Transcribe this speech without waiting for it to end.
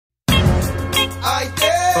I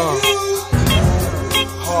dare you.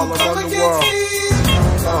 Harlem Underworld.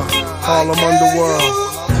 Harlem Underworld.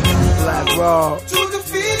 Black Rob. Watch the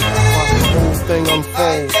whole thing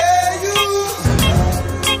unfold.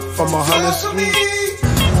 From 100th Street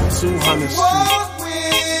to 200th Street.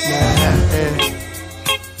 Manhattan.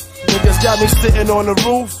 Niggas got me sitting on the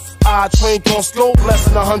roof. I trained on slope, less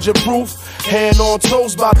than 100 proof. Hand on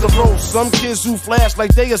toes, bout to roast. Some kids who flash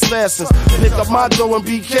like they assassins. Pick up my dough and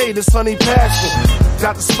BK, this honey passion.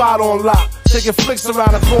 Got the spot on lock, taking flicks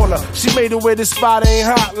around the corner. She made it where this spot ain't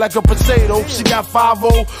hot like a potato. She got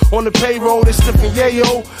 5-0 on the payroll, they slipping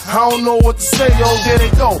yayo. I don't know what to say, yo, there they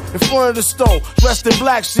go. In front of the stove, dressed in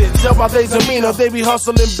black shit. Tell by they demeanor, they be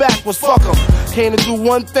hustling backwards, fuck them. Came to do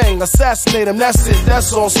one thing, assassinate him, that's it,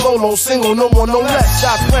 that's all. Solo, single, no more, no less.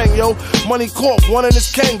 Shot bang, yo, money caught, one in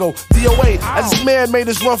his Kango. DOA, as this man made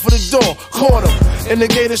us run for the door, caught him. In the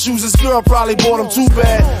gator shoes, his girl probably bought him too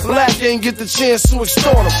bad. Black ain't get the chance to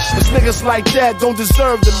extort him. Cause niggas like that don't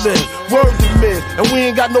deserve to live. Word to mid, and we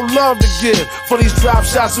ain't got no love to give. For these drop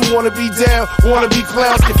shots who wanna be down, wanna be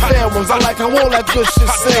clowns, get fair ones. I like how all that good shit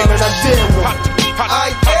sound, and I dare one.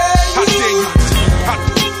 I dare you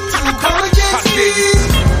to come against me.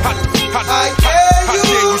 I dare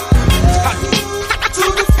you to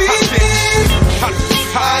defeat me.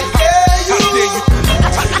 I dare you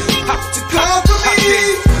to conquer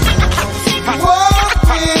me.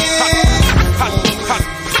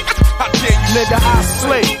 Nigga, I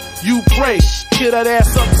slay, you pray. Get that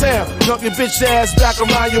ass uptown, dunk your bitch ass back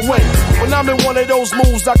around your way. When I'm in one of those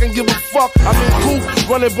moves, I can give a fuck. I'm in cool,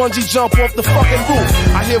 running bungee jump off the fucking roof.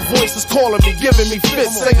 I hear voices calling me, giving me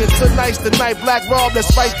fits, saying tonight's the night, Black Rob, let's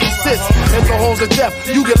fight these hits. In the holes of death,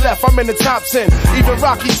 you get left, I'm in the top 10. Even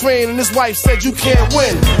Rocky trained and his wife said you can't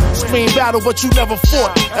win. Scream battle, but you never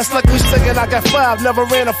fought. That's like me saying I got 5, never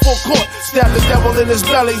ran a full court. Stabbed the devil in his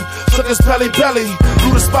belly, took his belly,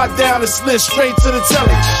 threw the spot down and slid straight to the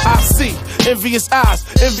telly. I see envious eyes,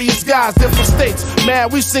 envious guys, different states.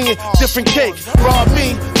 Mad, we singing different cake. Rob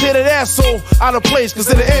me, hit an asshole out of place. Cause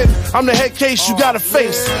in the end, I'm the head case you gotta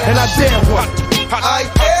face. And I dare one. I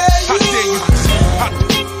dare you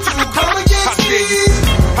to come against me.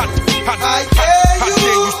 I dare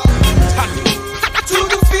you to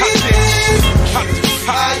defeat me. I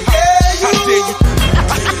dare you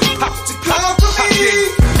to conquer me.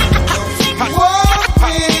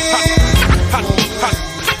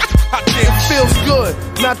 Feels good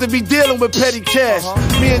not to be dealing with petty cash.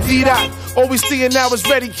 Me and D-Dot, all we seeing now is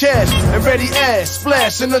ready cash and ready ass,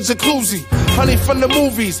 splash in the jacuzzi. Honey from the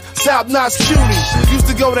movies, top-notch cutie. Used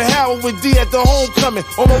to go to Howard with D at the homecoming.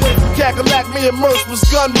 On my way from Cackalack, me and Merce was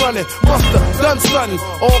gun running. Buster, done something,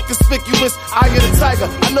 all conspicuous. I get a tiger,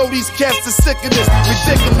 I know these cats are sick of this.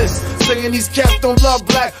 Ridiculous, saying these cats don't love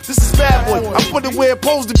black. This is bad boy, I put it where it's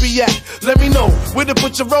supposed to be at. Let me know where to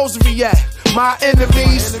put your rosary at. My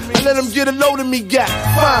enemies, I let them get a load of me got.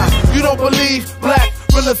 Fine, you don't believe black,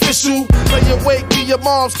 real official. Play your weight, get your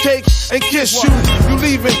mom's cake and kiss you. You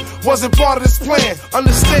leaving wasn't part of this plan.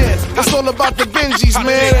 Understand, it's all about the Benjis,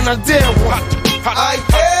 man, and I dare one. I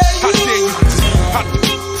dare you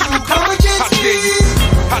to come against me.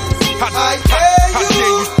 I dare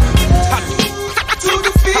you to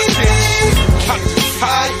defeat me.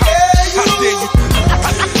 I dare you